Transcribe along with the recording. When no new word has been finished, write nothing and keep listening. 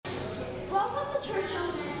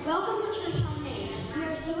Welcome to Church on Main. We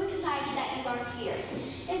are so excited that you are here.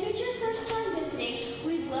 If it's your first time visiting,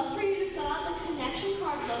 we'd love for you to fill out the connection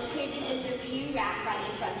card located in the pew rack right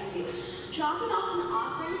in front of you. Drop it off an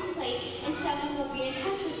offering plate and someone will be in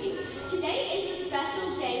touch with you. Today is a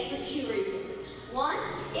special day for two reasons. One,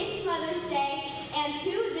 it's Mother's Day, and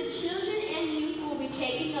two, the children and youth will be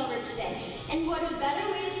taking over today. And what a better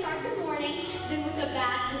way to start the morning than with a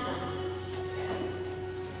baptism.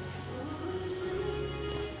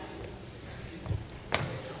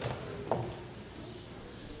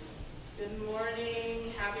 Good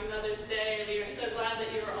morning. Happy Mother's Day. We are so glad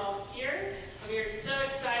that you are all here. We are so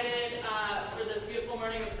excited for this beautiful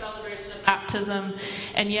morning of celebration of baptism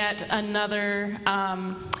and yet another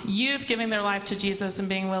youth giving their life to Jesus and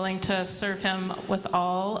being willing to serve him with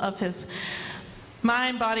all of his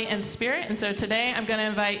mind, body, and spirit. And so today I'm going to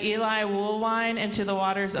invite Eli Woolwine into the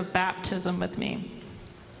waters of baptism with me.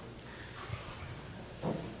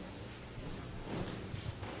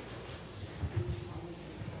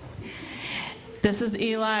 This is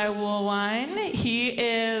Eli Woolwine. He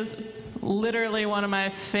is literally one of my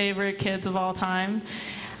favorite kids of all time.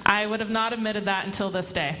 I would have not admitted that until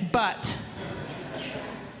this day, but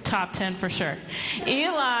top 10 for sure.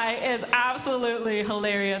 Eli is absolutely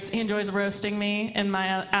hilarious. He enjoys roasting me and my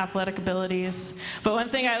athletic abilities. But one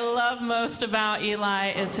thing I love most about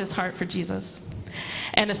Eli is his heart for Jesus,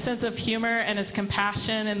 and a sense of humor and his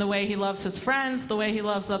compassion and the way he loves his friends, the way he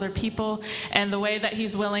loves other people, and the way that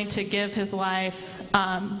he's willing to give his life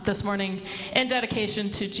this morning in dedication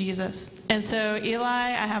to Jesus. And so, Eli,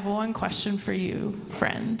 I have one question for you,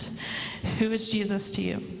 friend. Who is Jesus to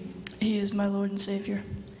you? He is my Lord and Savior.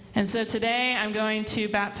 And so today I'm going to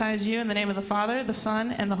baptize you in the name of the Father, the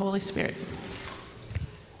Son, and the Holy Spirit.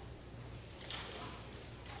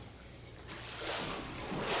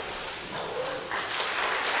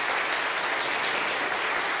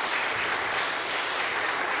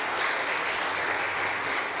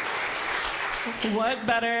 What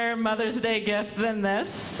better Mother's Day gift than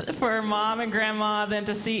this for Mom and Grandma than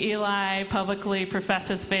to see Eli publicly profess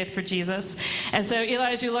his faith for Jesus. And so,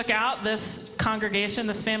 Eli, as you look out, this congregation,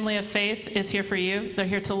 this family of faith is here for you. They're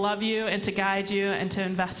here to love you and to guide you and to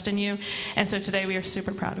invest in you. And so today we are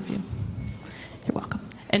super proud of you. You're welcome.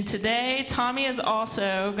 And today, Tommy is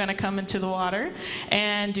also going to come into the water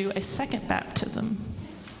and do a second baptism.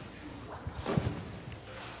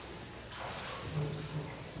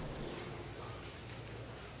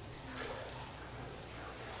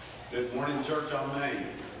 Good morning, Church on Main.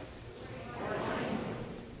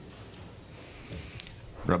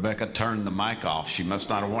 Rebecca turned the mic off. She must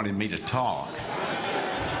not have wanted me to talk.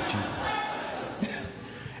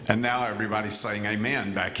 And now everybody's saying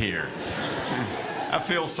amen back here. I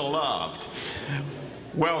feel so loved.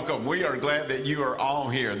 Welcome. We are glad that you are all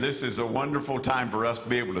here. This is a wonderful time for us to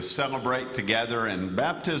be able to celebrate together, and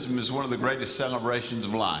baptism is one of the greatest celebrations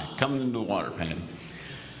of life. Come into the water, Patty.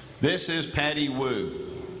 This is Patty Wu.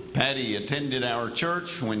 Patty attended our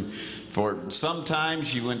church when, for some time,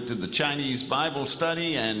 she went to the Chinese Bible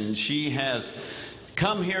study, and she has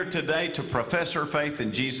come here today to profess her faith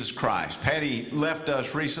in Jesus Christ. Patty left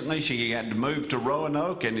us recently. She had to move to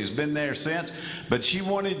Roanoke and has been there since, but she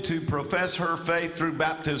wanted to profess her faith through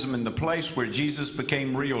baptism in the place where Jesus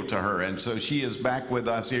became real to her, and so she is back with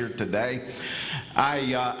us here today.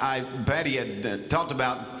 Patty had talked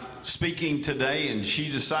about speaking today, and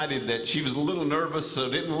she decided that she was a little nervous, so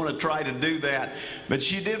didn't want to try to do that. But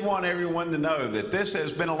she did want everyone to know that this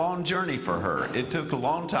has been a long journey for her. It took a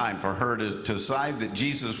long time for her to decide that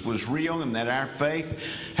Jesus was real and that our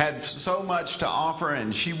faith had so much to offer,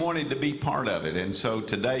 and she wanted to be part of it. And so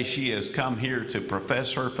today she has come here to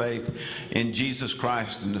profess her faith in Jesus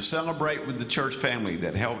Christ and to celebrate with the church family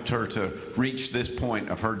that helped her to reach this point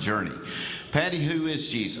of her journey. Patty, who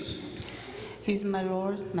is Jesus? He's my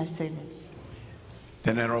Lord, my Savior.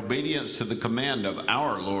 Then in obedience to the command of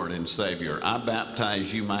our Lord and Savior, I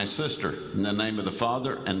baptize you, my sister, in the name of the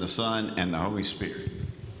Father, and the Son, and the Holy Spirit.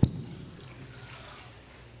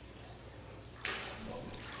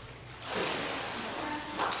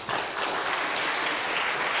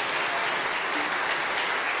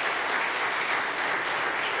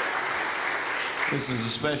 This is a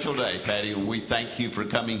special day, Patty, and we thank you for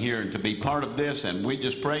coming here and to be part of this, and we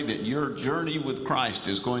just pray that your journey with Christ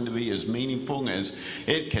is going to be as meaningful as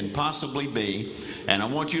it can possibly be. And I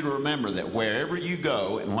want you to remember that wherever you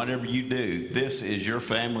go and whatever you do, this is your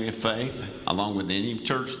family of faith, along with any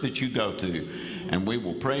church that you go to. And we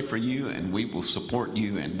will pray for you, and we will support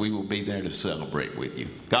you, and we will be there to celebrate with you.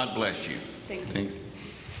 God bless you. Thank you.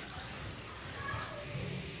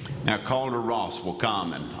 Now Calder Ross will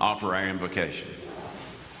come and offer our invocation.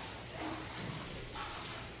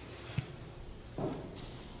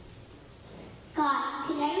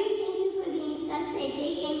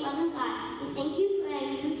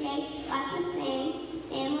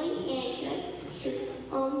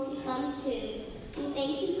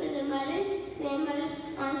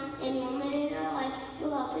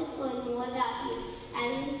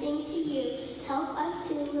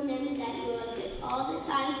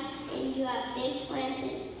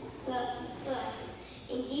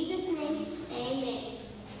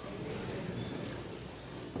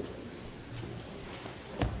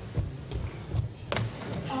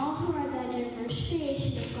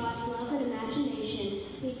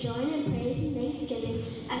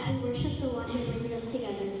 and worship the one who brings us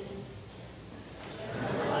together.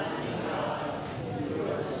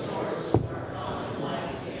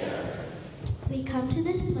 We come to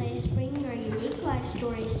this place bringing our unique life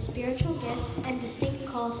stories, spiritual gifts, and distinct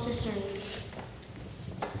calls to serve.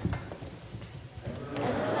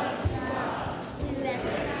 We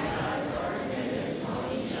recognize our dependence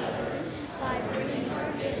on each other by bringing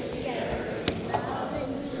our gifts together in love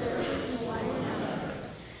and service to one another.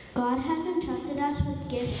 God has entrusted us with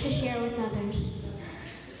gifts to share with others.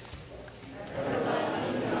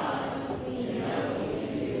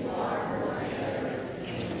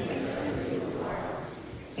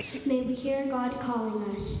 May we hear God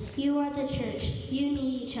calling us. You are the church. You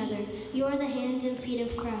need each other. You are the hands and feet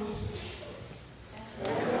of Christ.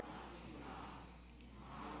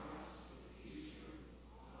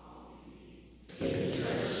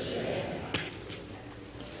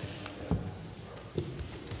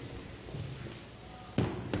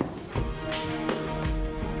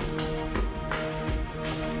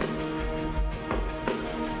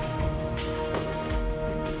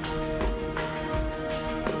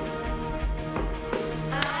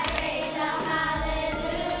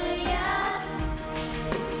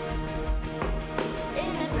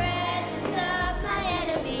 In the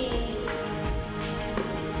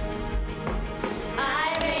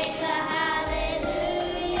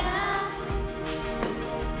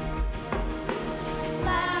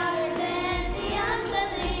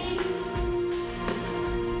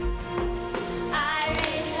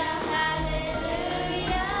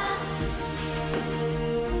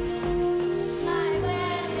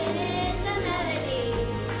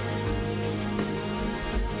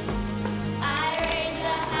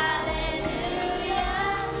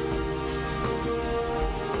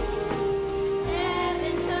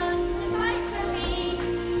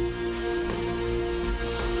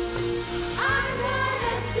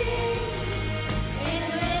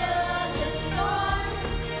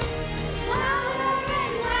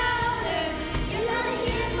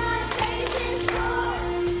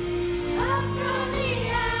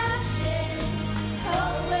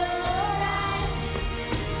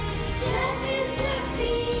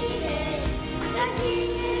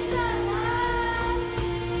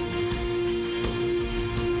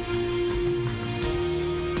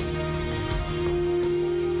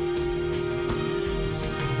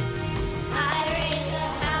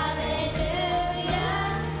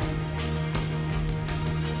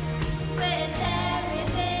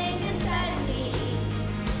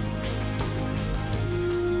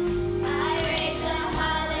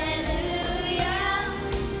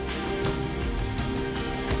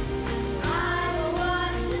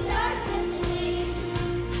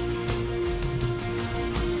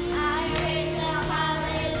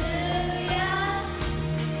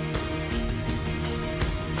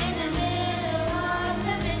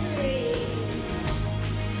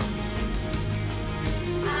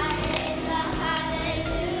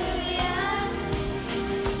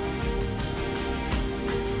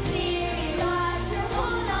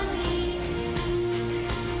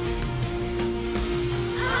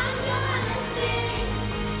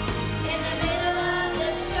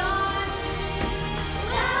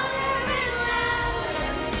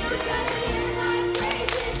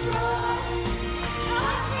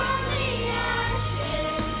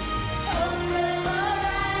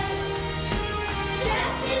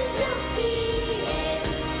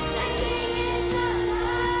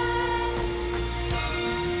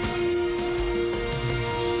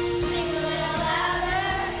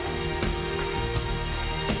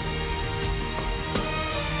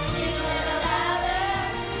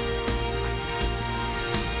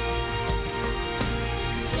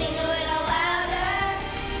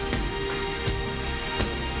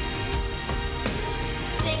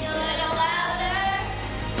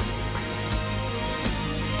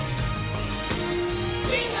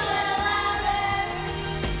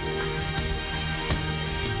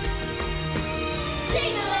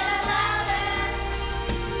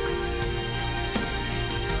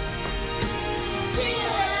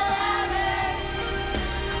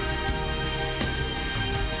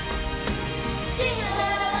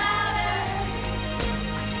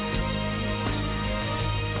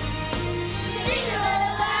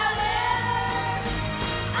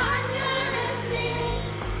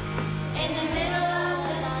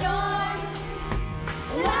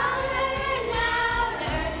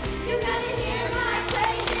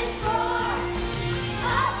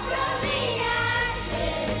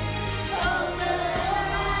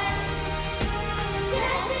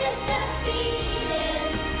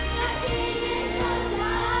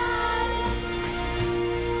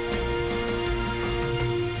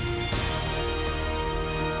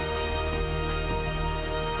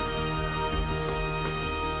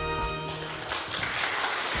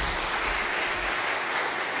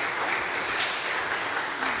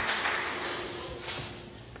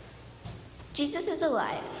is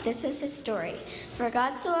alive. This is his story. For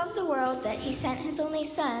God so loved the world that he sent his only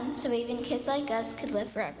son so even kids like us could live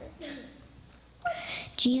forever.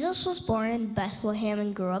 Jesus was born in Bethlehem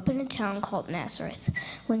and grew up in a town called Nazareth.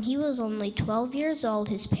 When he was only 12 years old,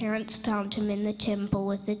 his parents found him in the temple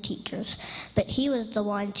with the teachers, but he was the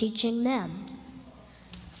one teaching them.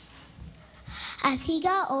 As he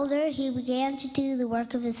got older, he began to do the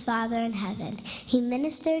work of his Father in heaven. He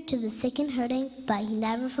ministered to the sick and hurting, but he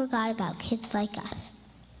never forgot about kids like us.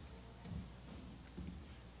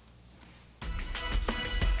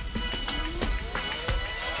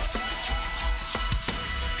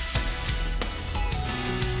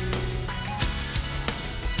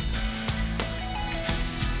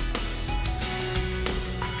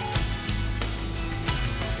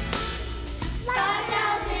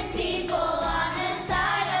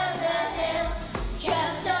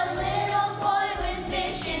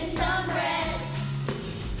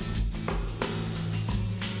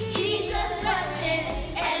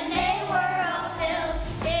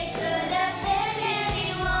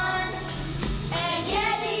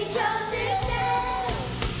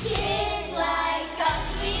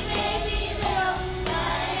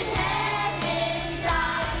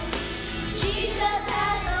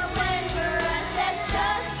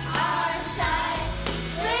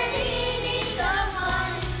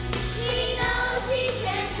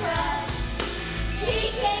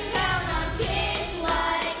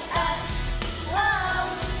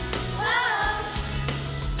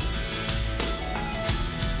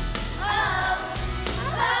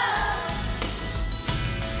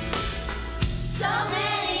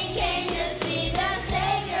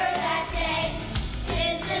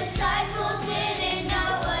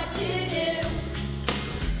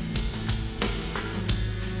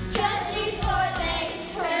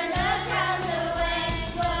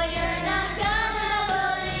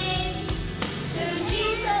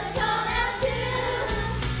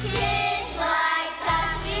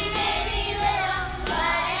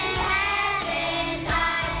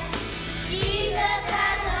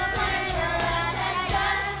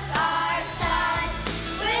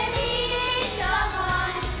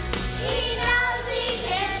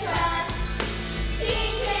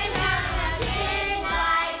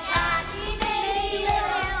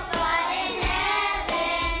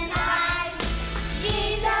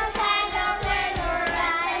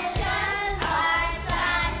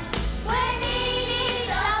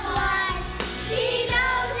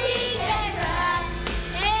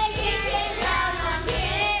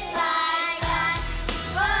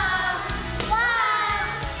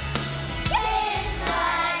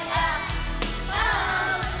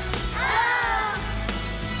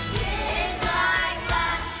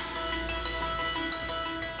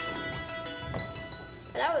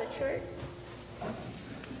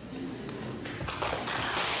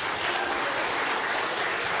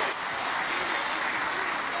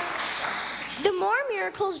 The more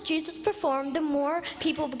miracles Jesus performed, the more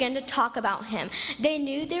people began to talk about him. They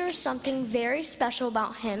knew there was something very special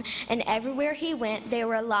about him, and everywhere he went, there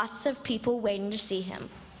were lots of people waiting to see him.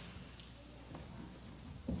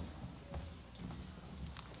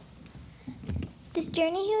 This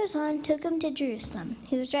journey he was on took him to Jerusalem.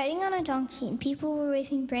 He was riding on a donkey, and people were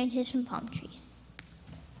waving branches from palm trees.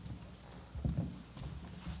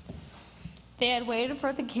 They had waited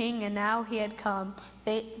for the king, and now he had come.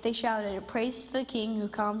 They shouted, "Praise to the king who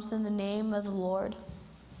comes in the name of the Lord."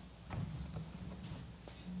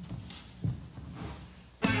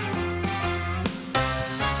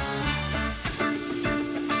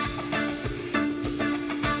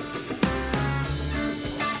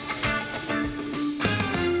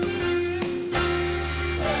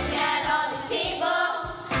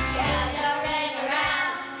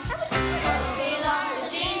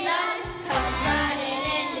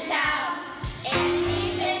 And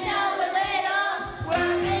even though we're little,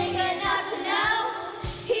 we're big enough to know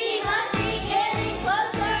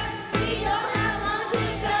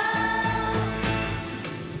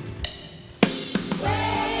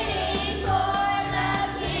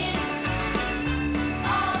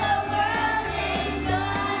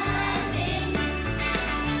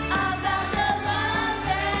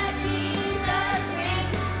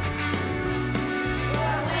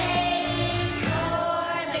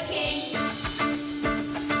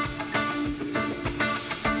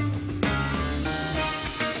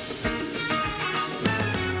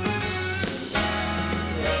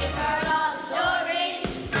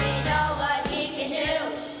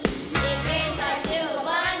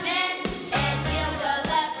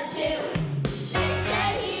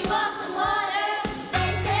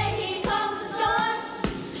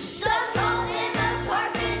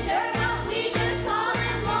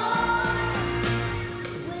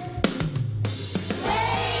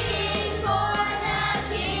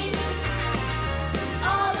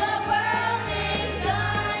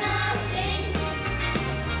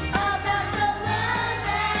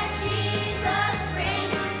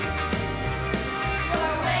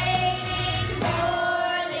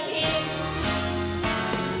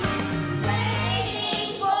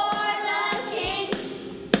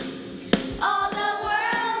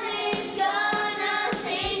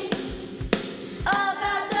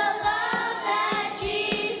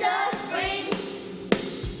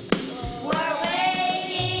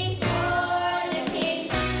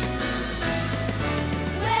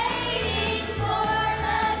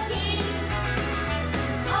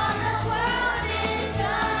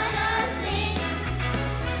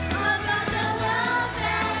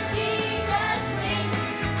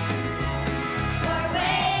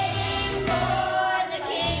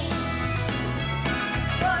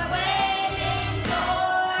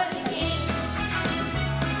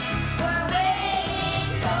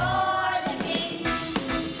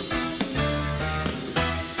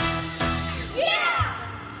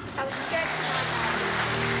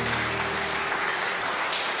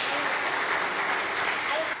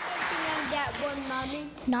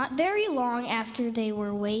Not very long after they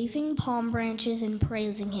were waving palm branches and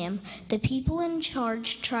praising him, the people in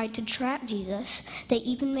charge tried to trap Jesus. They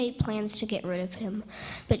even made plans to get rid of him.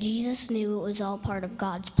 But Jesus knew it was all part of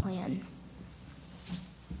God's plan.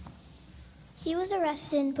 He was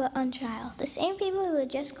arrested and put on trial. The same people who had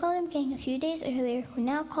just called him king a few days earlier were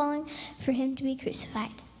now calling for him to be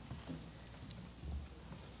crucified.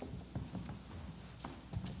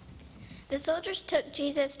 The soldiers took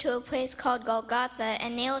Jesus to a place called Golgotha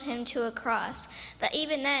and nailed him to a cross. But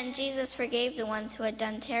even then, Jesus forgave the ones who had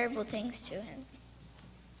done terrible things to him.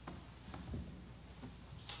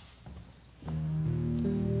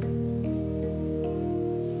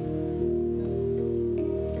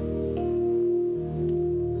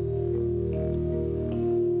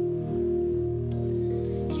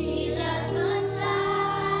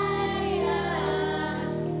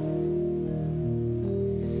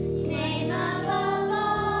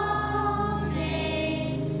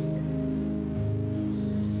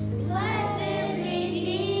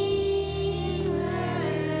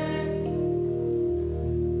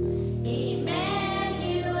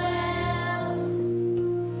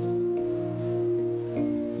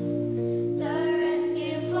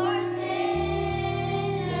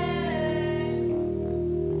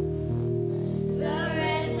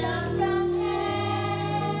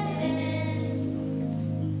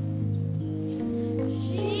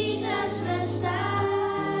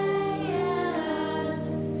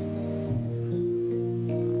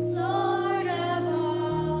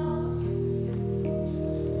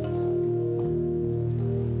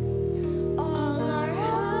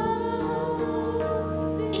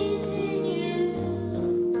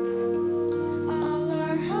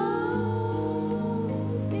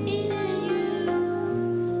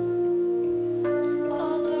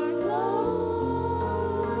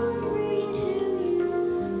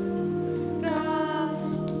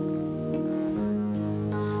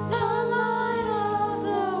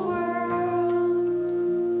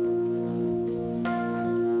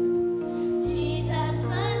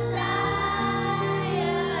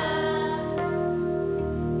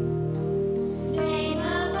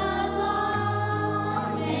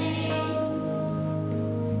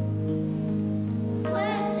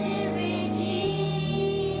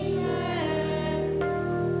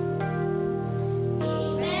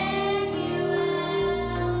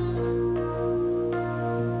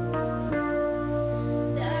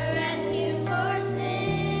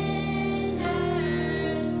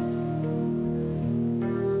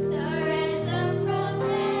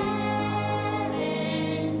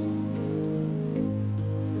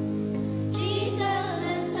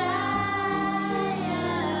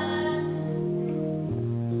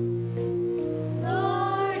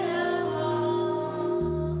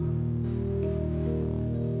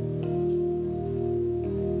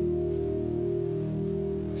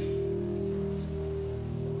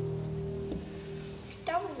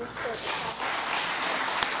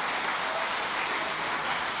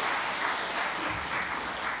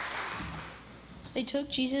 They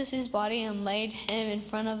took Jesus' body and laid him in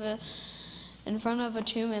front of a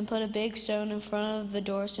tomb and put a big stone in front of the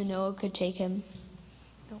door so no one could take him.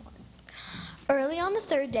 Early on the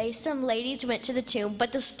third day, some ladies went to the tomb,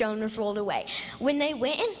 but the stone was rolled away. When they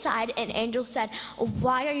went inside, an angel said,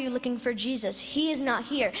 "Why are you looking for Jesus? He is not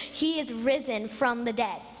here. He is risen from the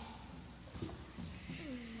dead."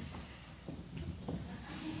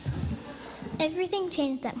 Everything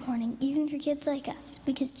changed that morning, even for kids like us.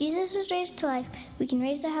 Because Jesus was raised to life, we can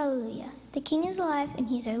raise the hallelujah. The King is alive, and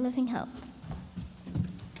he's our living hope.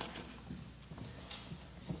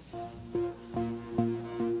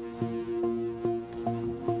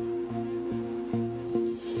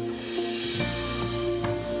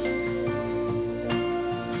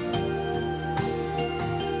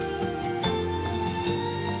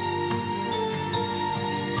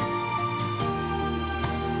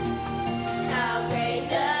 How great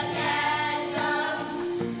the chasm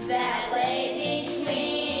that lay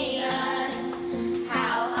between us,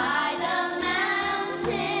 how high the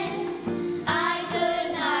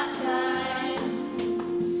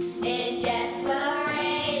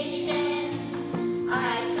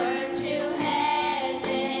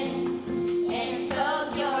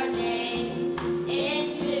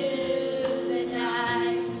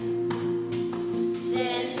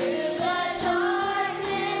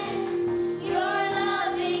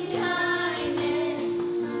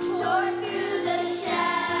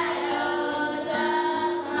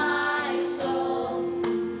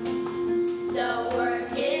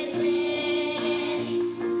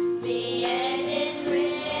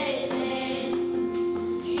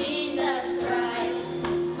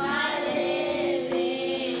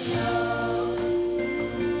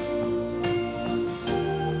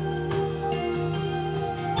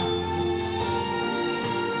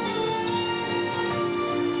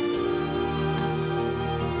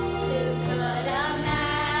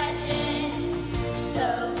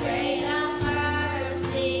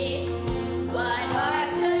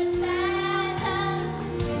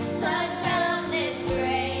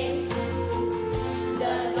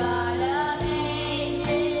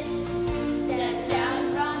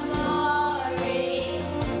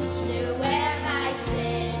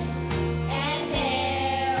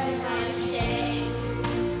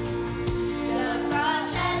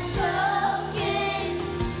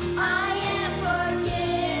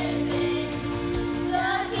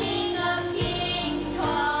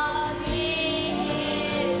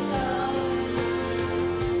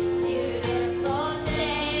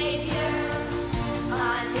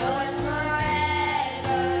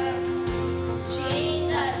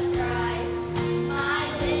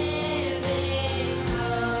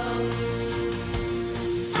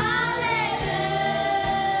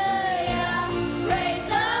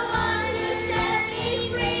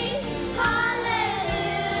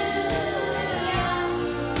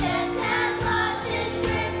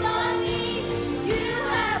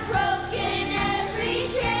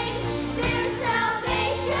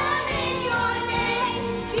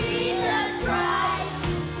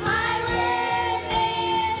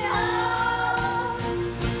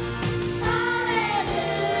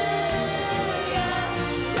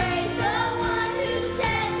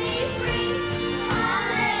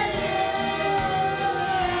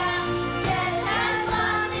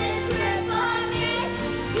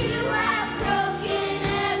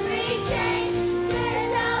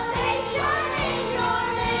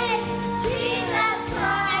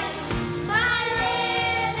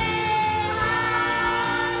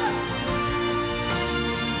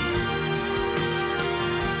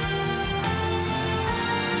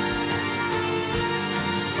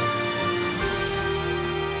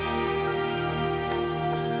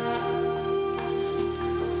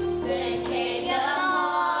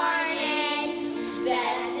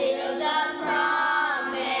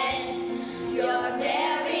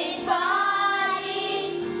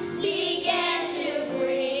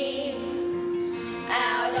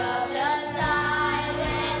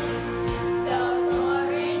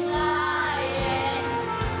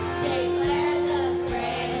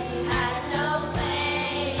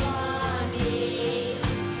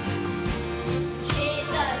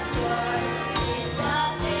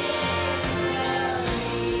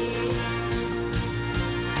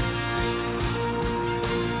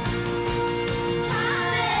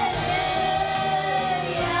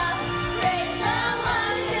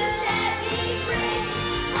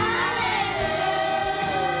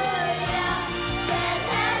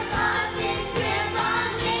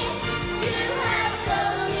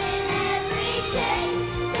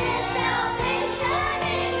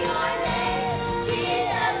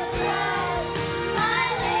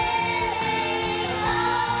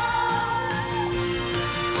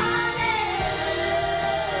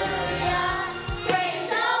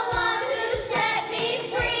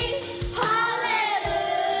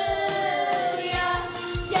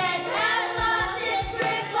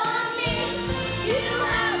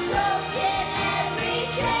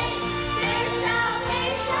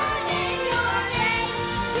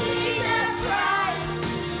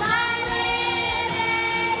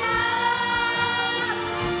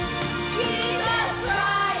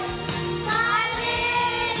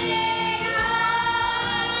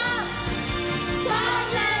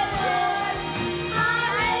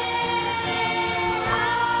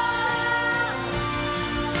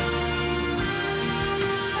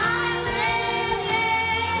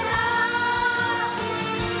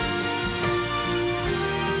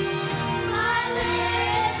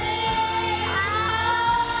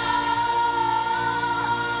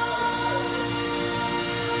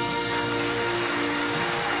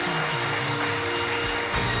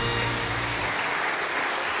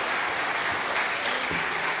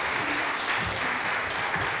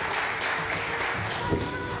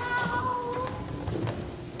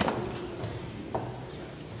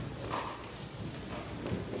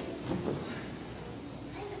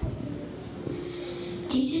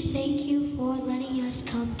thank you for letting us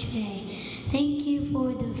come today. Thank you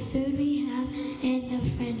for the food we have and the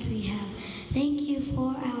friends we have. Thank you for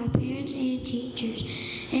our parents and teachers.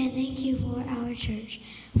 And thank you for our church.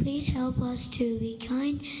 Please help us to be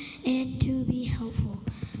kind and to be helpful.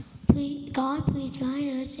 God, please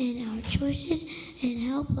guide us in our choices and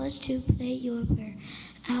help us to pray your prayer.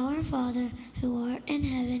 Our Father, who art in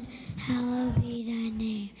heaven, hallowed be thy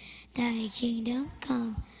name. Thy kingdom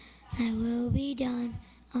come, thy will be done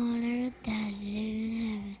on earth as it is in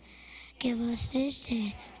heaven. Give us this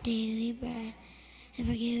day daily bread, and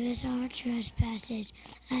forgive us our trespasses,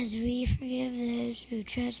 as we forgive those who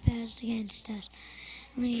trespass against us.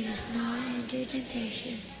 Lead us not into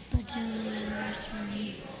temptation, but deliver us from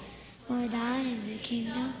evil. For thine is the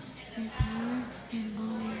kingdom, and power, and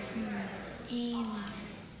glory forever. Amen.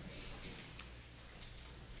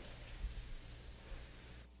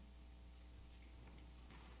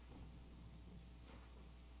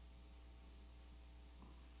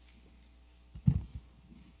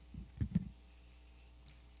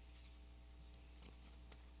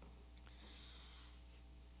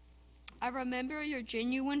 I remember your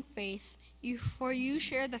genuine faith, for you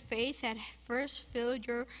share the faith that first filled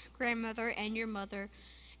your grandmother and your mother,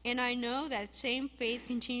 and I know that same faith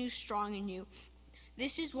continues strong in you.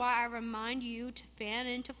 This is why I remind you to fan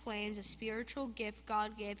into flames the spiritual gift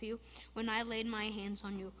God gave you when I laid my hands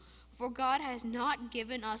on you. For God has not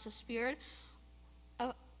given us a spirit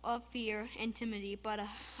of fear and timidity, but a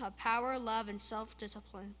power, love, and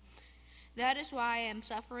self-discipline. That is why I am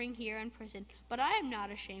suffering here in prison, but I am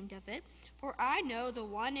not ashamed of it, for I know the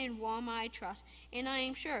one in whom I trust, and I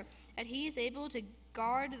am sure that he is able to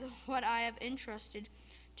guard what I have entrusted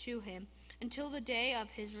to him until the day of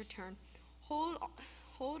his return. Hold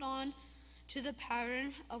on to the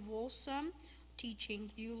pattern of wholesome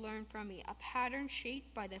teaching you learned from me, a pattern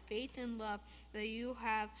shaped by the faith and love that you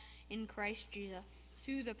have in Christ Jesus.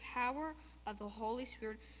 Through the power of the Holy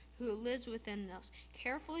Spirit who lives within us,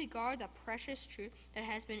 carefully guard the precious truth that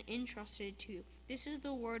has been entrusted to you. This is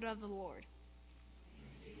the word of the Lord.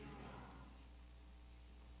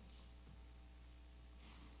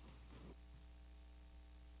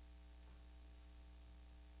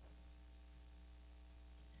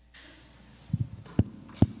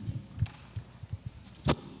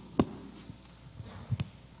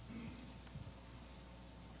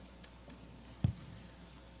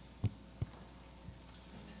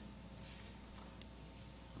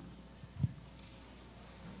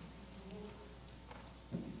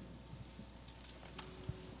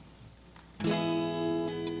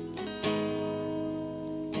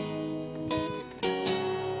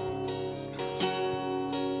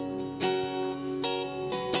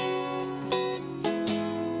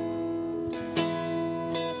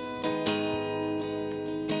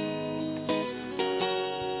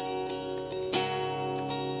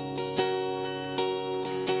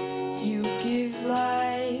 You give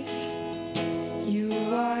life, you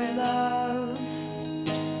are love,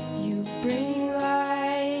 you bring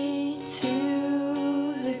light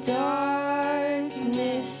to the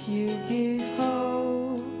darkness, you give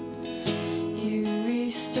hope, you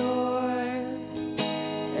restore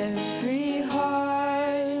every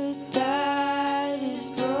heart that is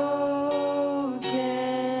broken.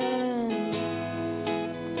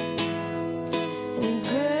 And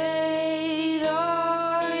great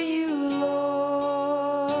are you, Lord.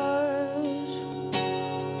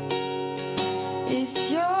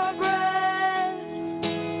 It's your breath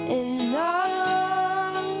in our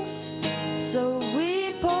lungs, so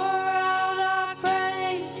we pour out our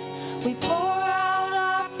praise. We pour out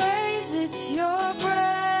our praise. It's your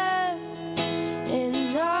breath in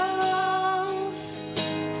our lungs,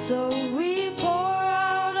 so we pour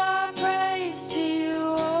out our praise to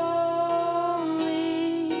you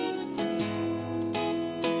only.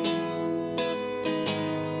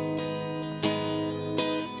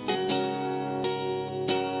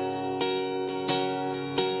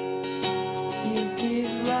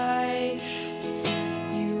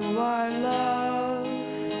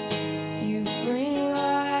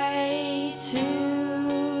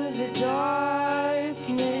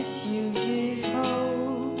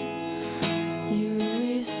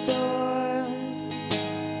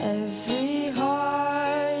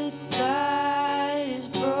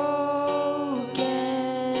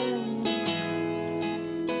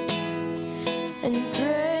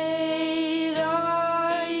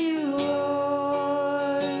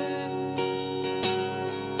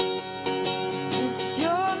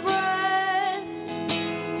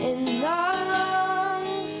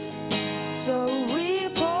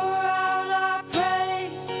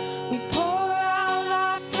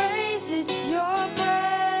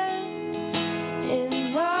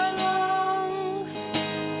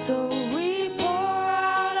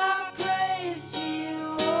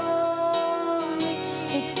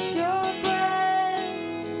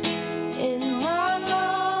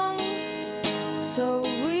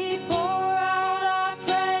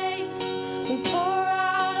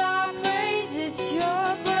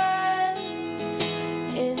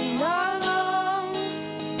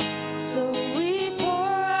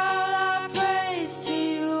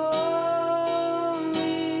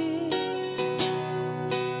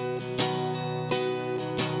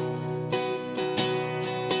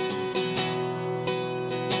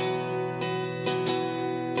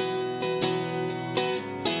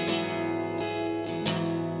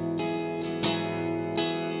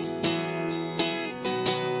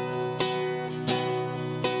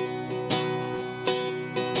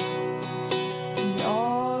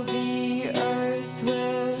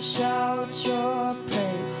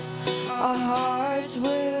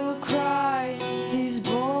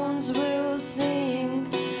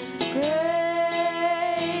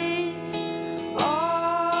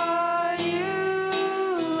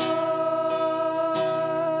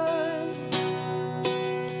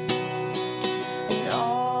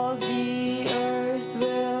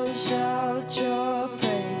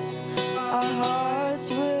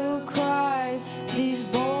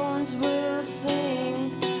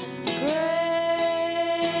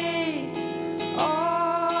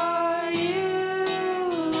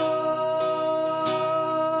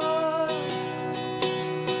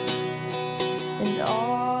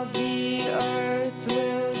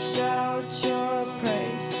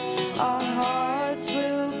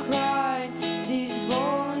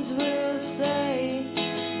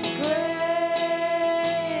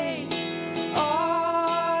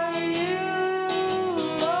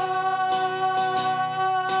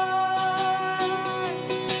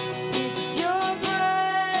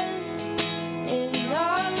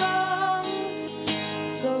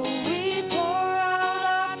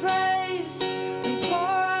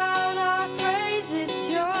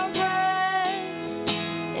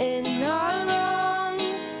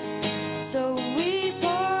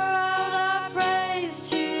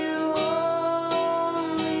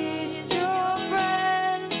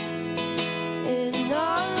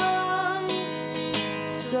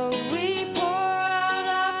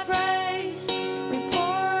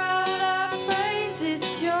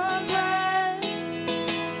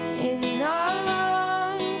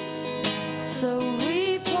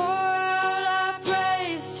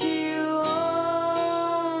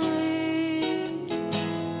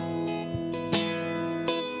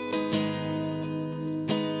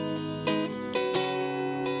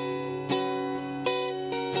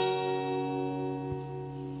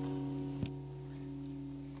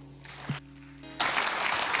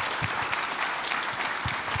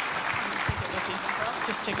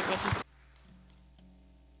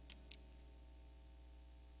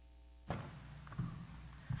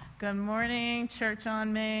 Good morning, Church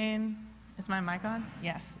on Main. Is my mic on?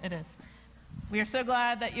 Yes, it is. We are so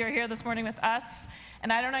glad that you're here this morning with us.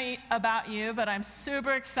 And I don't know about you, but I'm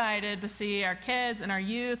super excited to see our kids and our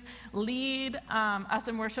youth lead us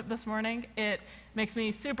in worship this morning. It makes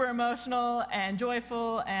me super emotional and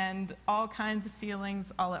joyful and all kinds of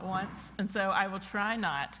feelings all at once. And so I will try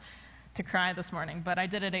not to cry this morning, but I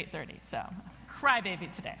did at 8:30, so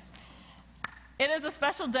crybaby today. It is a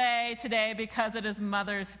special day today because it is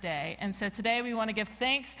Mother's Day. And so today we want to give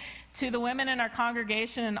thanks to the women in our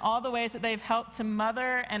congregation and all the ways that they've helped to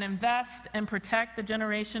mother and invest and protect the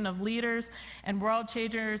generation of leaders and world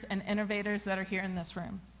changers and innovators that are here in this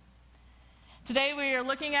room. Today we are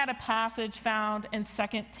looking at a passage found in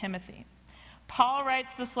 2 Timothy. Paul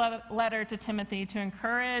writes this letter to Timothy to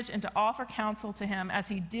encourage and to offer counsel to him as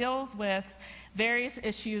he deals with various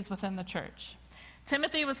issues within the church.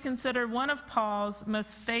 Timothy was considered one of Paul's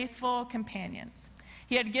most faithful companions.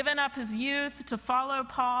 He had given up his youth to follow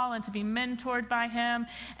Paul and to be mentored by him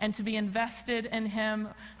and to be invested in him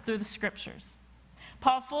through the scriptures.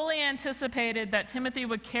 Paul fully anticipated that Timothy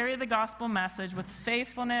would carry the gospel message with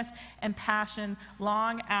faithfulness and passion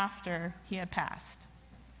long after he had passed.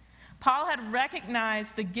 Paul had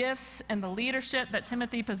recognized the gifts and the leadership that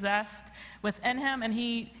Timothy possessed within him, and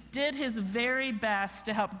he did his very best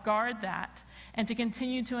to help guard that and to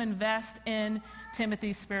continue to invest in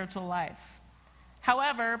Timothy's spiritual life.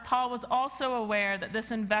 However, Paul was also aware that this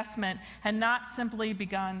investment had not simply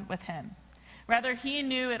begun with him. Rather, he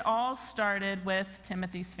knew it all started with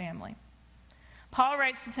Timothy's family. Paul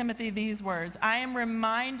writes to Timothy these words, "I am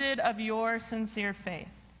reminded of your sincere faith,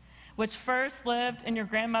 which first lived in your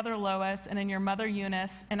grandmother Lois and in your mother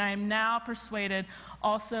Eunice, and I am now persuaded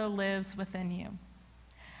also lives within you.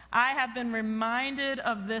 I have been reminded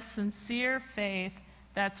of this sincere faith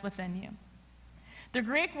that's within you." The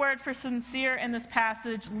Greek word for sincere in this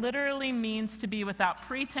passage literally means to be without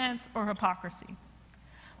pretense or hypocrisy.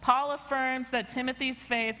 Paul affirms that Timothy's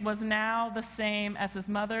faith was now the same as his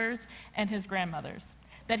mother's and his grandmother's,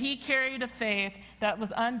 that he carried a faith that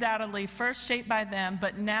was undoubtedly first shaped by them,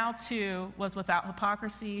 but now too was without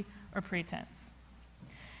hypocrisy or pretense.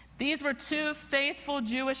 These were two faithful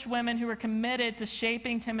Jewish women who were committed to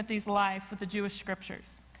shaping Timothy's life with the Jewish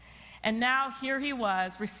scriptures. And now here he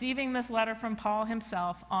was, receiving this letter from Paul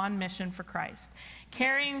himself on mission for Christ,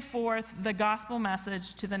 carrying forth the gospel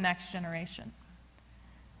message to the next generation.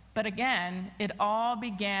 But again, it all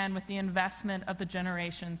began with the investment of the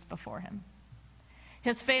generations before him.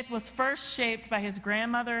 His faith was first shaped by his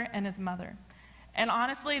grandmother and his mother. And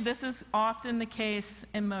honestly, this is often the case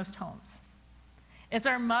in most homes. It's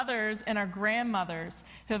our mothers and our grandmothers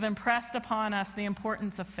who have impressed upon us the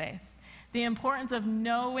importance of faith, the importance of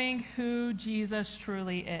knowing who Jesus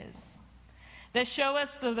truly is. They show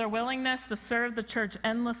us through their willingness to serve the church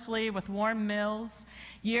endlessly with warm meals,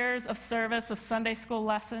 years of service of Sunday school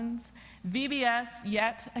lessons, VBS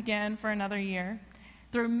yet again for another year,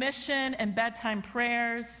 through mission and bedtime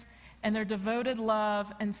prayers, and their devoted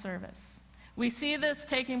love and service. We see this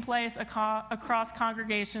taking place across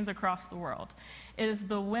congregations across the world. It is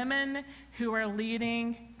the women who are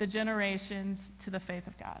leading the generations to the faith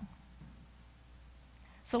of God.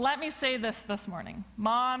 So let me say this morning.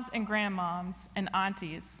 Moms and grandmoms and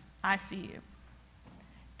aunties, I see you.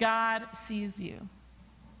 God sees you.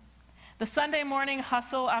 The Sunday morning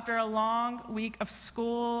hustle after a long week of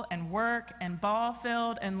school and work and ball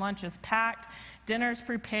filled and lunches packed, dinners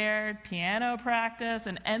prepared, piano practice,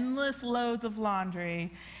 and endless loads of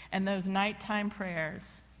laundry, and those nighttime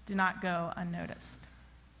prayers do not go unnoticed.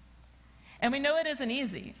 And we know it isn't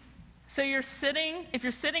easy. So if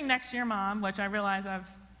you're sitting next to your mom, which I realize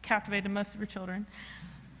I've captivated most of your children,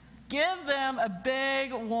 give them a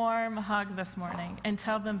big warm hug this morning and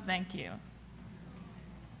tell them thank you.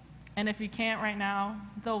 And if you can't right now,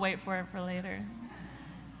 they'll wait for it for later.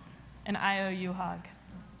 An IOU hug.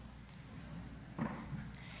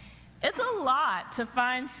 It's a lot to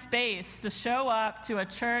find space to show up to a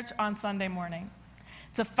church on Sunday morning,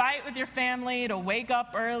 to fight with your family, to wake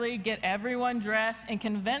up early, get everyone dressed, and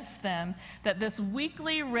convince them that this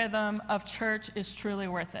weekly rhythm of church is truly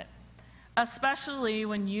worth it, especially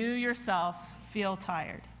when you yourself feel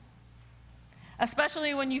tired.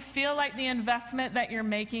 Especially when you feel like the investment that you're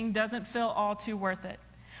making doesn't feel all too worth it,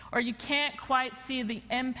 or you can't quite see the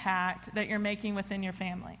impact that you're making within your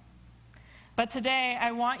family. But today,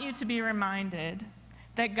 I want you to be reminded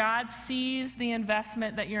that God sees the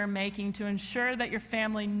investment that you're making to ensure that your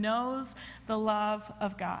family knows the love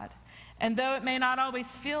of God. And though it may not always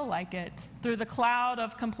feel like it, through the cloud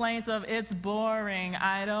of complaints of, it's boring,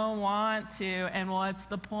 I don't want to, and what's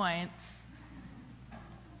the point?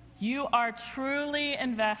 You are truly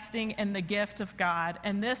investing in the gift of God,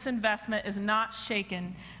 and this investment is not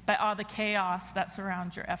shaken by all the chaos that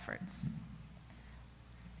surrounds your efforts.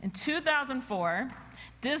 In 2004,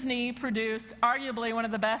 Disney produced arguably one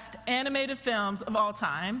of the best animated films of all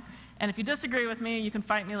time. And if you disagree with me, you can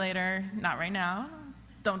fight me later. Not right now.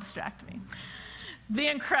 Don't distract me. The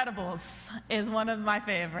Incredibles is one of my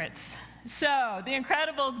favorites. So, The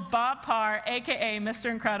Incredibles, Bob Parr, a.k.a.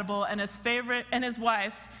 Mr. Incredible, and his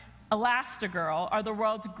wife, Elastigirl, are the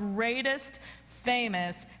world's greatest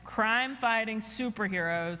famous crime-fighting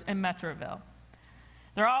superheroes in Metroville.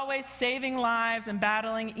 They're always saving lives and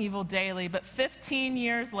battling evil daily, but 15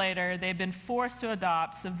 years later, they've been forced to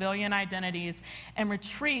adopt civilian identities and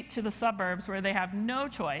retreat to the suburbs where they have no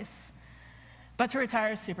choice but to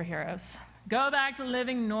retire as superheroes. Go back to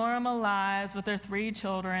living normal lives with their 3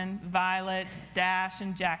 children, Violet, Dash,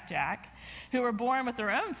 and Jack, who were born with their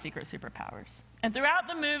own secret superpowers. And throughout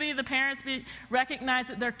the movie, the parents recognize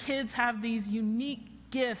that their kids have these unique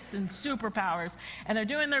gifts and superpowers, and they're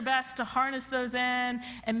doing their best to harness those in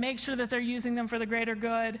and make sure that they're using them for the greater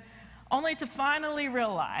good, only to finally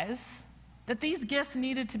realize that these gifts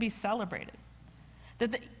needed to be celebrated,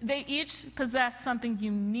 that they each possessed something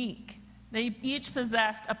unique. They each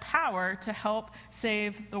possessed a power to help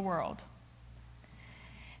save the world.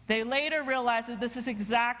 They later realized that this is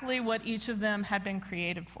exactly what each of them had been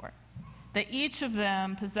created for, that each of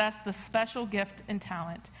them possessed the special gift and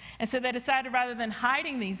talent. And so they decided, rather than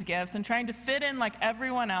hiding these gifts and trying to fit in like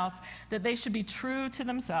everyone else, that they should be true to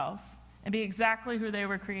themselves and be exactly who they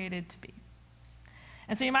were created to be.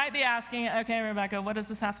 And so you might be asking, okay, Rebecca, what does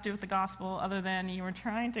this have to do with the gospel other than you were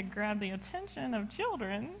trying to grab the attention of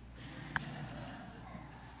children?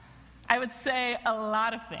 I would say a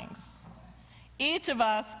lot of things. Each of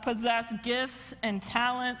us possess gifts and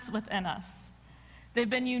talents within us. They've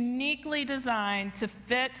been uniquely designed to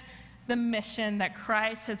fit the mission that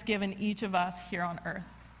Christ has given each of us here on earth.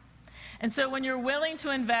 And so when you're willing to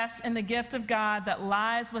invest in the gift of God that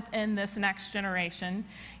lies within this next generation,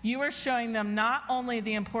 you are showing them not only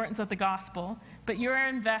the importance of the gospel, but you're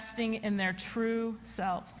investing in their true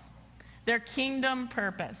selves, their kingdom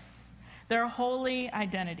purpose, their holy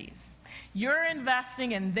identities. You're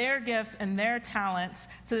investing in their gifts and their talents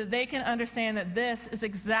so that they can understand that this is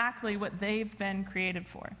exactly what they've been created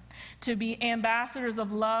for, to be ambassadors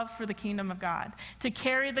of love for the kingdom of God, to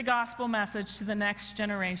carry the gospel message to the next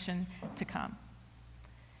generation to come.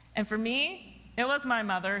 And for me, it was my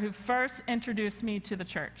mother who first introduced me to the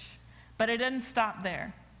church, but it didn't stop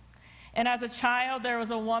there. And as a child, there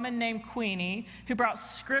was a woman named Queenie who brought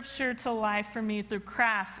scripture to life for me through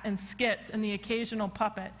crafts and skits and the occasional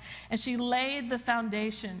puppet. And she laid the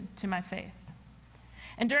foundation to my faith.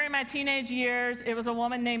 And during my teenage years, it was a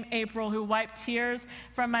woman named April who wiped tears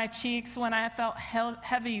from my cheeks when I felt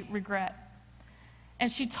heavy regret.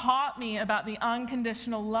 And she taught me about the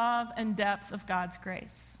unconditional love and depth of God's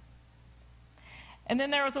grace. And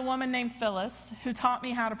then there was a woman named Phyllis who taught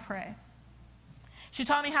me how to pray. She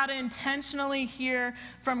taught me how to intentionally hear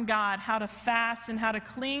from God, how to fast, and how to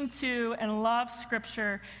cling to and love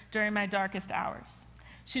Scripture during my darkest hours.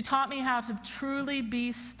 She taught me how to truly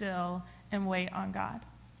be still and wait on God.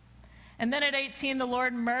 And then at 18, the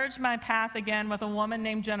Lord merged my path again with a woman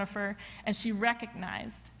named Jennifer, and she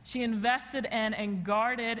recognized, she invested in and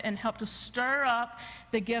guarded and helped to stir up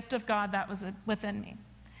the gift of God that was within me.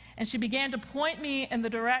 And she began to point me in the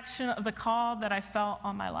direction of the call that I felt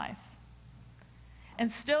on my life. And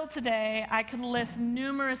still today, I could list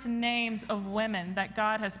numerous names of women that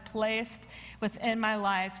God has placed within my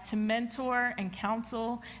life to mentor and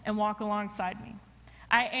counsel and walk alongside me.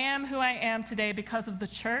 I am who I am today because of the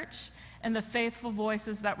church and the faithful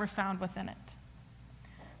voices that were found within it.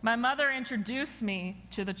 My mother introduced me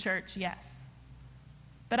to the church, yes.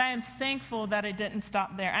 But I am thankful that it didn't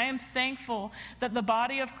stop there. I am thankful that the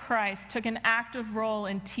body of Christ took an active role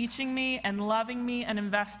in teaching me and loving me and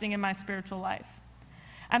investing in my spiritual life.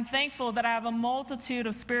 I'm thankful that I have a multitude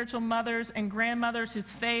of spiritual mothers and grandmothers whose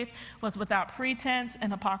faith was without pretense and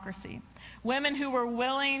hypocrisy. Women who were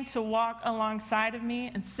willing to walk alongside of me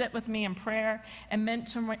and sit with me in prayer and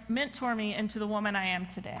mentor me into the woman I am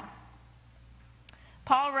today.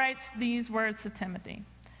 Paul writes these words to Timothy.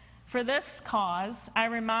 For this cause, I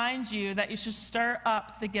remind you that you should stir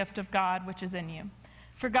up the gift of God which is in you.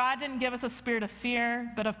 For God didn't give us a spirit of fear,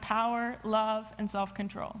 but of power, love, and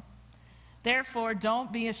self-control. Therefore,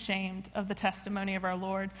 don't be ashamed of the testimony of our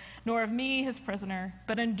Lord, nor of me, his prisoner,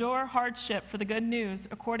 but endure hardship for the good news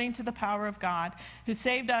according to the power of God, who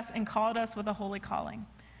saved us and called us with a holy calling,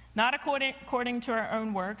 not according to our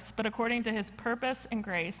own works, but according to his purpose and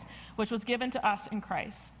grace, which was given to us in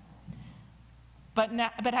Christ.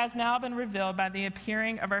 but has now been revealed by the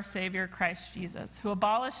appearing of our Savior, Christ Jesus, who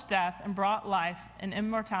abolished death and brought life and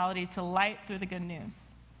immortality to light through the good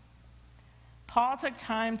news. Paul took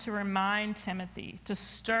time to remind Timothy to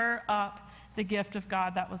stir up the gift of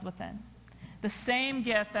God that was within, the same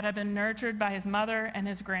gift that had been nurtured by his mother and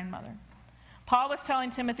his grandmother. Paul was telling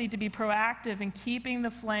Timothy to be proactive in keeping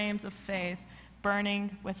the flames of faith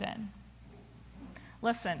burning within.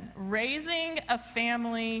 Listen, raising a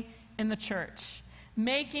family in the church,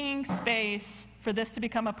 making space for this to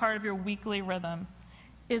become a part of your weekly rhythm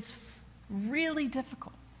is really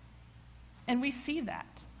difficult. And we see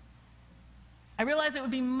that. I realize it would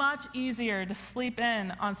be much easier to sleep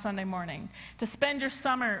in on Sunday morning, to spend your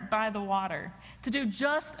summer by the water, to do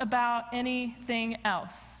just about anything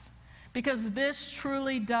else, because this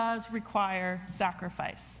truly does require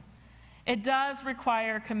sacrifice. It does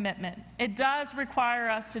require commitment. It does require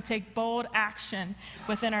us to take bold action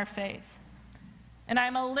within our faith. And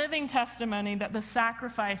I'm a living testimony that the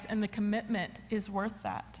sacrifice and the commitment is worth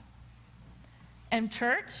that. And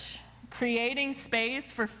church, creating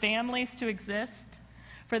space for families to exist,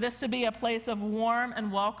 for this to be a place of warm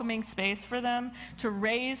and welcoming space for them, to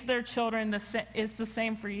raise their children is the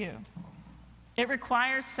same for you. It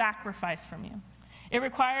requires sacrifice from you. It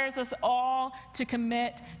requires us all to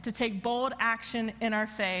commit to take bold action in our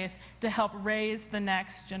faith to help raise the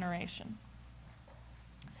next generation.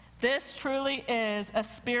 This truly is a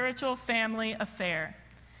spiritual family affair,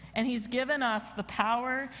 and he's given us the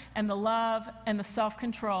power and the love and the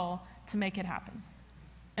self-control to make it happen.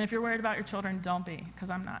 And if you're worried about your children, don't be, because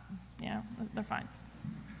I'm not. Yeah, they're fine.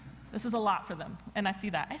 This is a lot for them, and I see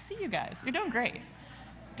that. I see you guys. You're doing great.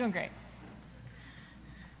 Doing great.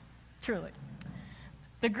 Truly.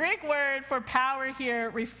 The Greek word for power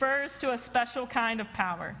here refers to a special kind of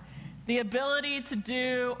power, the ability to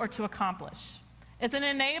do or to accomplish. It's an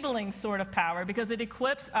enabling sort of power because it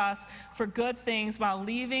equips us for good things while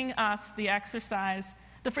leaving us the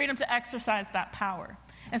freedom to exercise that power.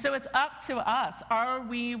 And so it's up to us. Are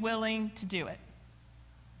we willing to do it?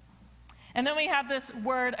 And then we have this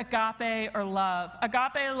word agape or love.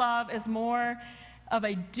 Agape love is more of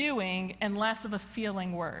a doing and less of a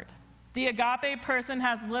feeling word. The agape person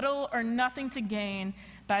has little or nothing to gain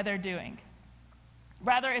by their doing.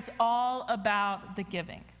 Rather, it's all about the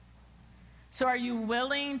giving. So are you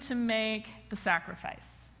willing to make the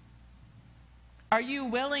sacrifice? Are you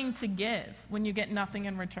willing to give when you get nothing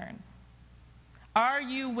in return? Are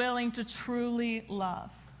you willing to truly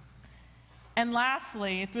love? And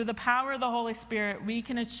lastly, through the power of the Holy Spirit, we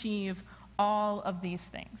can achieve all of these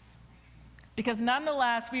things. Because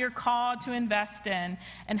nonetheless, we are called to invest in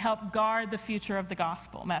and help guard the future of the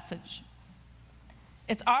gospel message.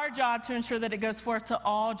 It's our job to ensure that it goes forth to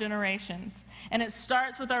all generations. And it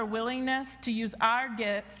starts with our willingness to use our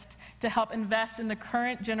gift to help invest in the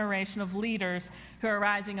current generation of leaders who are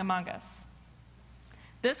rising among us.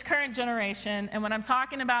 This current generation, and when I'm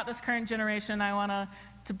talking about this current generation, I want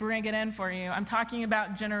to bring it in for you. I'm talking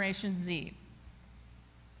about Generation Z.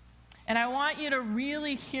 And I want you to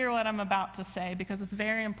really hear what I'm about to say because it's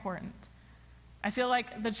very important. I feel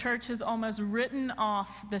like the church has almost written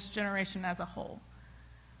off this generation as a whole.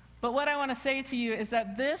 But what I want to say to you is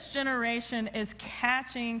that this generation is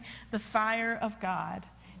catching the fire of God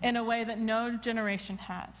in a way that no generation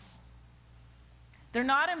has. They're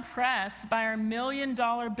not impressed by our $1 million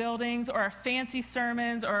buildings or our fancy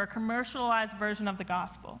sermons or a commercialized version of the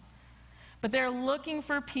gospel. But they're looking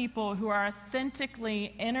for people who are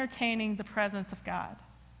authentically entertaining the presence of God.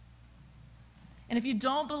 And if you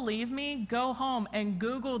don't believe me, go home and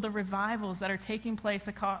Google the revivals that are taking place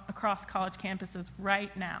across college campuses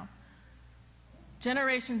right now.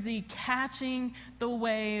 Generation Z catching the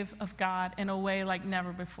wave of God in a way like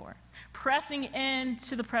never before. Pressing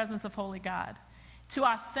into the presence of holy God, to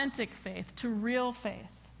authentic faith, to real faith.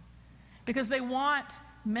 Because they want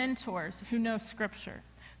mentors who know Scripture,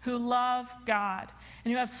 who love God,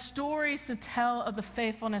 and who have stories to tell of the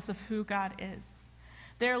faithfulness of who God is.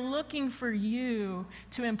 They're looking for you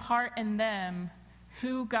to impart in them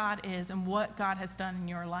who God is and what God has done in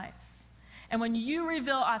your life. And when you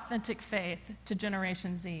reveal authentic faith to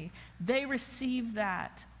Generation Z, they receive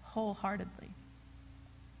that wholeheartedly.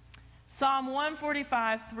 Psalm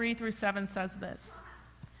 145, 3-7 says this: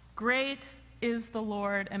 "Great is the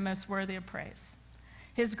Lord and most worthy of praise.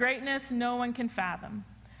 His greatness no one can fathom.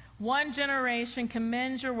 One generation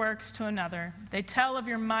commends your works to another. They tell of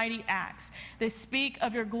your mighty acts. They speak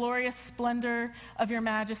of your glorious splendor, of your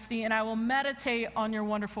majesty, and I will meditate on your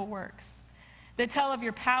wonderful works. They tell of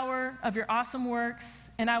your power, of your awesome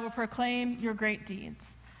works, and I will proclaim your great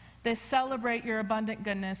deeds. They celebrate your abundant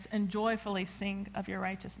goodness and joyfully sing of your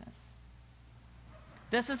righteousness."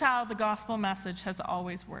 This is how the gospel message has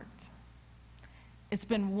always worked. It's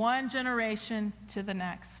been one generation to the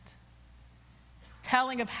next,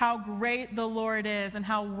 telling of how great the Lord is and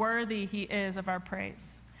how worthy he is of our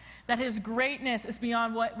praise, that his greatness is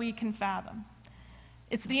beyond what we can fathom.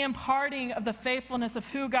 It's the imparting of the faithfulness of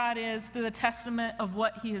who God is through the testament of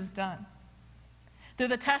what he has done, through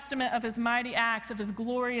the testament of his mighty acts, of his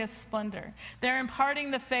glorious splendor. They're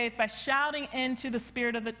imparting the faith by shouting into the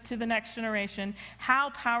Spirit to the next generation, how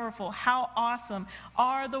powerful, how awesome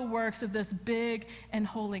are the works of this big and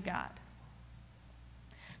holy God.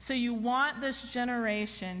 So you want this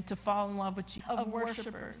generation to fall in love with Jesus, of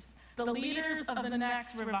worshipers, the leaders of the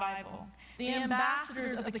next revival, the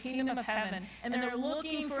ambassadors of the kingdom of heaven, and they're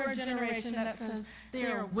looking for a generation that says they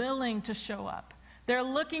are willing to show up. They're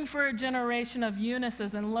looking for a generation of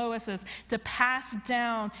Eunices and Loises to pass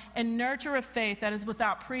down and nurture a faith that is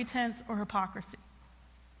without pretense or hypocrisy.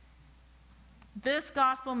 This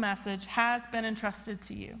gospel message has been entrusted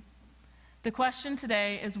to you. The question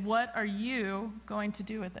today is, what are you going to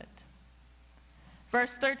do with it?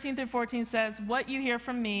 Verse 13 through 14 says, "What you hear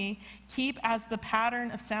from me, keep as the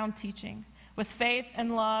pattern of sound teaching, with faith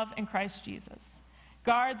and love in Christ Jesus.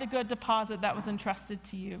 Guard the good deposit that was entrusted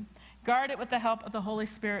to you. Guard it with the help of the Holy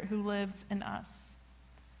Spirit who lives in us."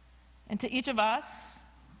 And to each of us,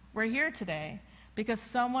 we're here today because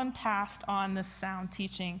someone passed on this sound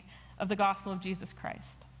teaching of the gospel of Jesus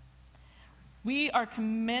Christ. We are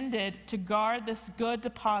commended to guard this good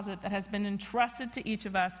deposit that has been entrusted to each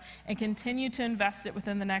of us and continue to invest it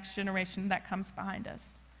within the next generation that comes behind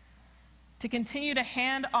us. To continue to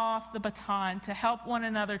hand off the baton, to help one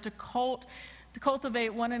another, to cultivate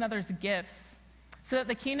one another's gifts, so that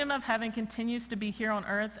the kingdom of heaven continues to be here on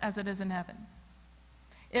earth as it is in heaven.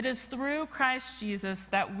 It is through Christ Jesus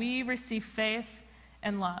that we receive faith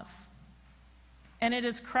and love. And it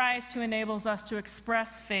is Christ who enables us to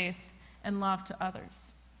express faith and love to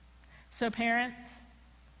others. So parents,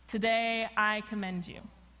 today I commend you.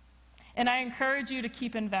 And I encourage you to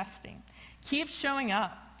keep investing. Keep showing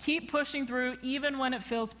up. Keep pushing through even when it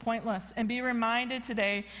feels pointless. And be reminded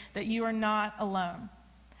today that you are not alone.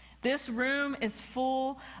 This room is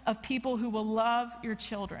full of people who will love your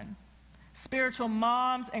children. Spiritual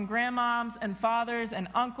moms and grandmoms and fathers and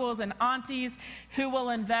uncles and aunties who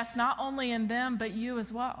will invest not only in them, but you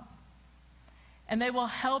as well. And they will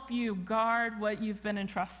help you guard what you've been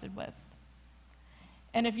entrusted with.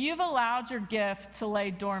 And if you've allowed your gift to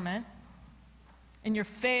lay dormant and your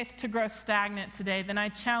faith to grow stagnant today, then I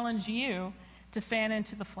challenge you to fan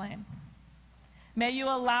into the flame. May you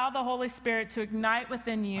allow the Holy Spirit to ignite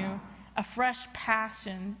within you a fresh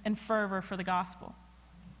passion and fervor for the gospel.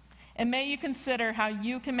 And may you consider how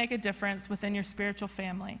you can make a difference within your spiritual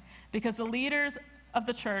family, because the leaders of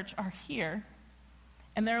the church are here,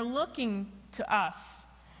 and they're looking to us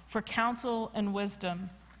for counsel and wisdom,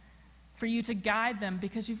 for you to guide them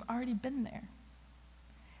because you've already been there.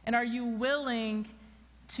 And are you willing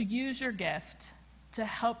to use your gift to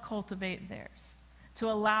help cultivate theirs,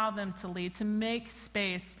 to allow them to lead, to make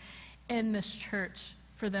space in this church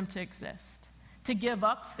for them to exist, to give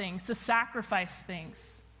up things, to sacrifice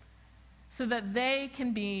things, so that they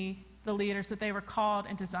can be the leaders that they were called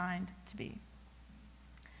and designed to be?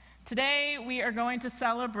 Today, we are going to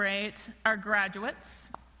celebrate our graduates.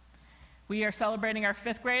 We are celebrating our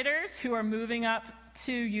 5th graders who are moving up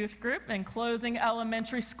to youth group and closing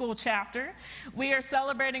elementary school chapter. We are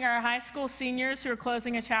celebrating our high school seniors who are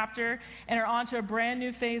closing a chapter and are on to a brand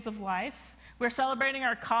new phase of life. We're celebrating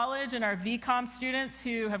our college and our VCOM students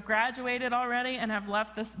who have graduated already and have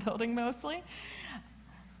left this building mostly.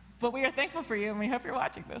 But we are thankful for you, and we hope you're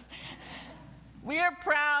watching this. We are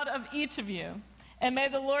proud of each of you. And may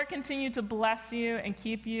the Lord continue to bless you and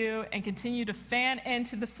keep you and continue to fan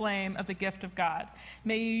into the flame of the gift of God.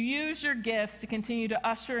 May you use your gifts to continue to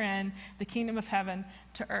usher in the kingdom of heaven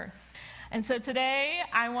to earth. And so today,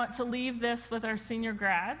 I want to leave this with our senior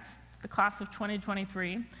grads, the class of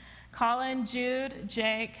 2023, Colin, Jude,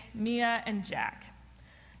 Jake, Mia, and Jack.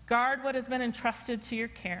 Guard what has been entrusted to your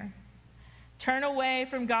care. Turn away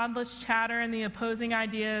from godless chatter and the opposing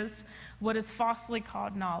ideas, what is falsely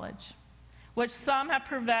called knowledge, which some have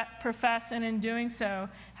professed, and in doing so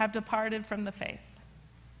have departed from the faith.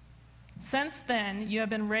 Since then, you have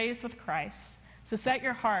been raised with Christ, so set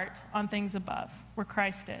your heart on things above, where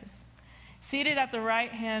Christ is, seated at the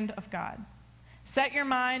right hand of God. Set your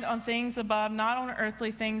mind on things above, not on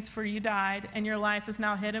earthly things, for you died, and your life is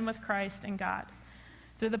now hidden with Christ in God.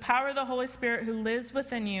 Through the power of the Holy Spirit who lives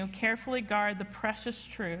within you, carefully guard the precious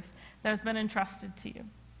truth that has been entrusted to you.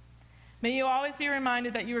 May you always be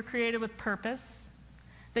reminded that you were created with purpose,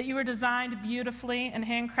 that you were designed beautifully and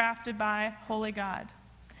handcrafted by holy God.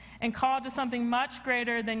 and called to something much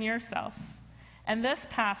greater than yourself. And this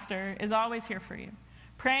pastor is always here for you,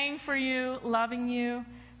 praying for you, loving you,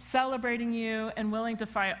 celebrating you, and willing to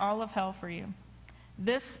fight all of hell for you.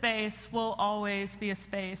 This space will always be a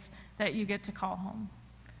space that you get to call home.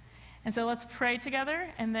 And so let's pray together,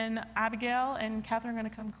 and then Abigail and Catherine are going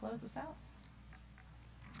to come close us out.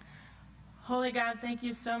 Holy God, thank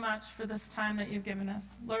you so much for this time that you've given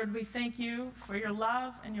us. Lord, we thank you for your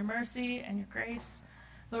love and your mercy and your grace.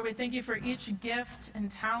 Lord, we thank you for each gift and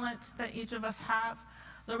talent that each of us have.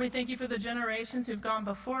 Lord, we thank you for the generations who've gone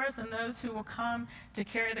before us and those who will come to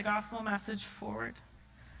carry the gospel message forward.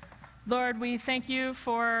 Lord, we thank you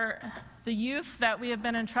for the youth that we have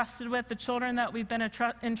been entrusted with, the children that we've been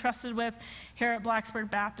entrusted with here at Blacksburg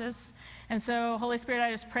Baptist. And so, Holy Spirit,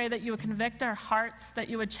 I just pray that you would convict our hearts, that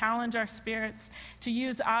you would challenge our spirits to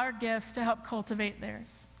use our gifts to help cultivate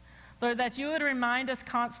theirs. Lord, that you would remind us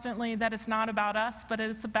constantly that it's not about us, but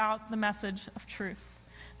it's about the message of truth,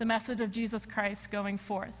 the message of Jesus Christ going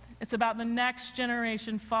forth. It's about the next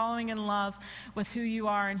generation following in love with who you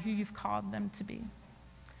are and who you've called them to be.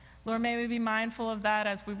 Lord, may we be mindful of that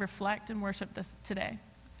as we reflect and worship this today.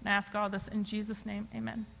 And I ask all this in Jesus' name,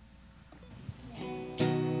 amen.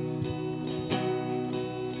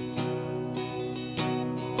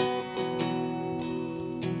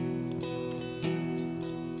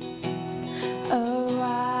 Oh,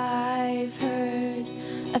 I've heard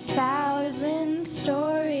 1,000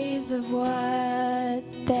 stories of what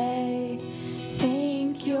they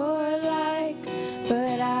think you're like,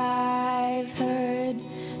 but I've heard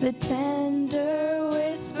the tender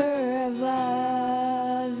whisper of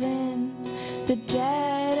love in the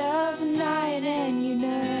dead of night, and you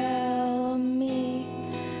tell me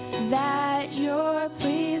that you're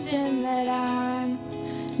pleased and that I'm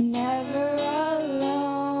never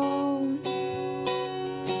alone.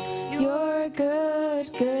 You're a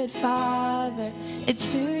good, good Father.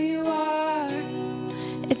 It's who you are.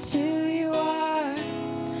 It's who you are.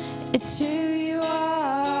 It's who you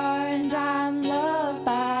are, and I'm loved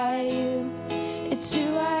by you. It's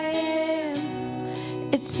who I am.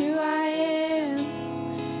 It's who I am.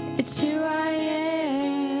 It's who I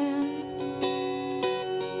am.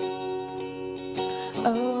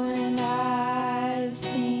 Oh, and I've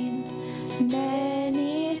seen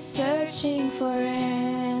many searching for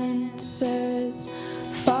answers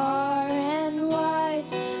far and wide,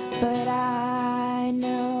 but I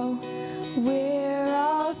know we're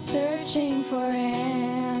all searching for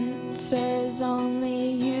answers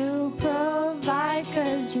only you provide,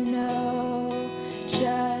 'cause you know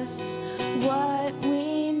just what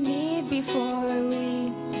we need before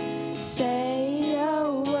we say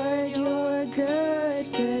a word. You're a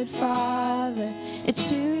good, good Father. It's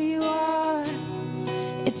who you are.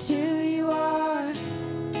 It's who you are.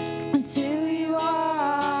 It's who you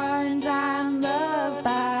are, and I'm loved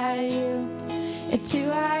by you. It's who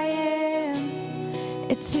I am.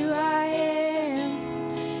 It's who I am.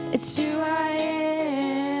 It's who I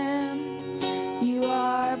am. You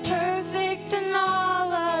are perfect in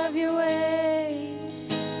all of your ways.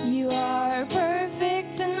 You are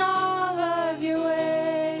perfect in all of your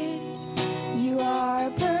ways. You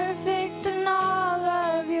are perfect in all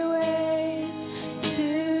of your ways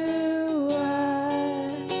to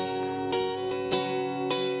us.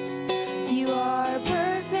 You are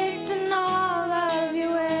perfect in all of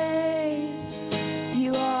your ways.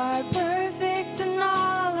 You are perfect in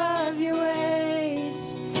all of your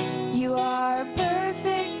ways. You are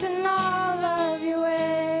perfect in all of your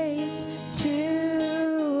ways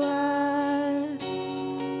to us.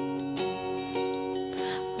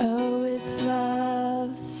 Oh, it's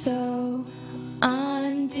love so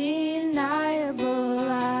undeniable.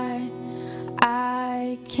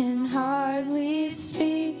 I can hardly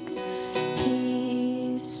speak.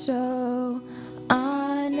 Peace so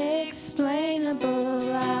unexplainable.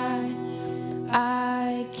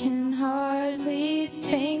 I can hardly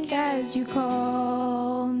think as you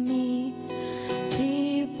call me.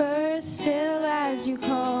 Deeper still as you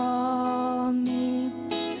call me.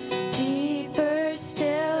 Deeper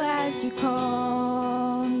still as you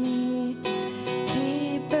call me.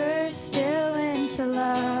 Deeper still into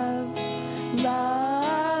love.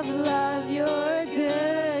 Love, love, you're a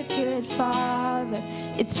good, good Father.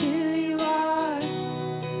 It's who you are.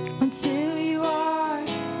 It's who you are.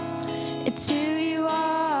 It's who you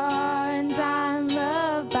are, and I'm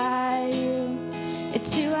loved by you.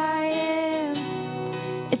 It's who I am.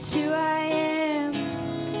 It's who I am.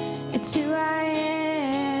 It's who I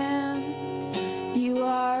am. You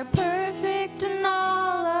are perfect in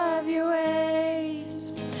all of your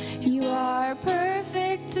ways. You are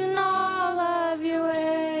perfect in all of your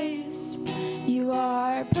ways. You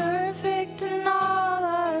are perfect.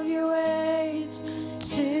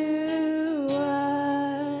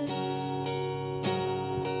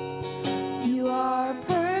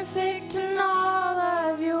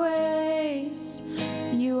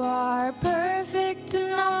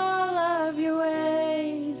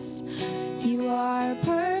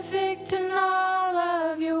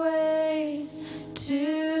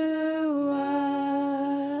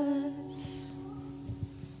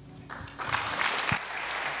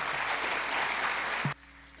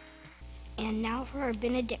 our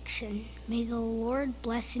benediction. May the Lord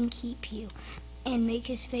bless and keep you, and make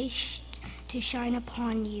his face to shine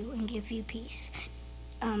upon you and give you peace.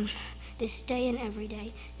 This day and every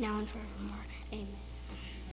day, now and forevermore. Amen.